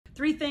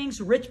3 things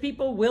rich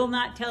people will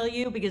not tell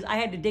you, because I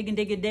had to dig and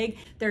dig and dig.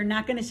 They're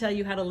not going to tell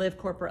you how to live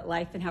corporate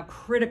life and how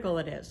critical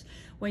it is.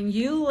 When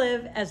you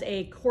live as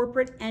a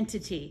corporate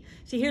entity,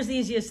 see, here's the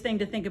easiest thing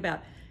to think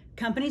about.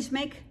 Companies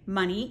make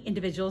money,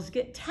 individuals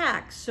get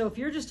taxed. So if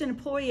you're just an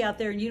employee out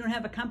there and you don't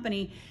have a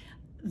company,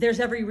 there's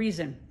every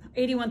reason.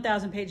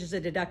 81,000 pages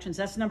of deductions.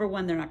 That's number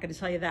one. They're not going to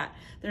tell you that.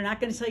 They're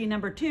not going to tell you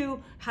number 2,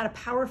 how to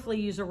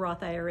powerfully use a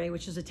Roth IRA,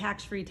 which is a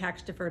tax-free,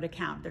 tax-deferred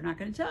account. They're not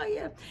going to tell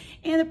you.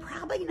 And they're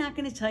probably not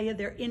going to tell you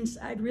their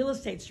inside real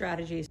estate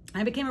strategies.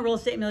 I became a real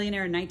estate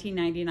millionaire in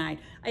 1999.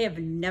 I have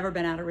never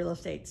been out of real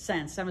estate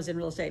since. I was in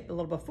real estate a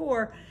little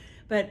before,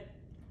 but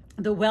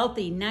the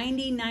wealthy,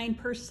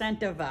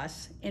 99% of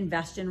us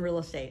invest in real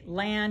estate,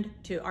 land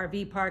to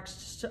RV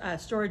parks,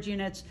 storage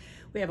units.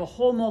 We have a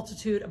whole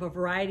multitude of a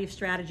variety of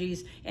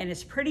strategies, and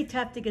it's pretty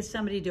tough to get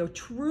somebody to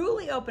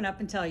truly open up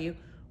and tell you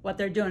what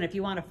they're doing. If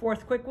you want a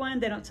 4th quick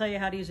one, they don't tell you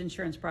how to use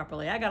insurance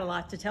properly. I got a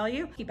lot to tell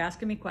you. Keep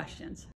asking me questions.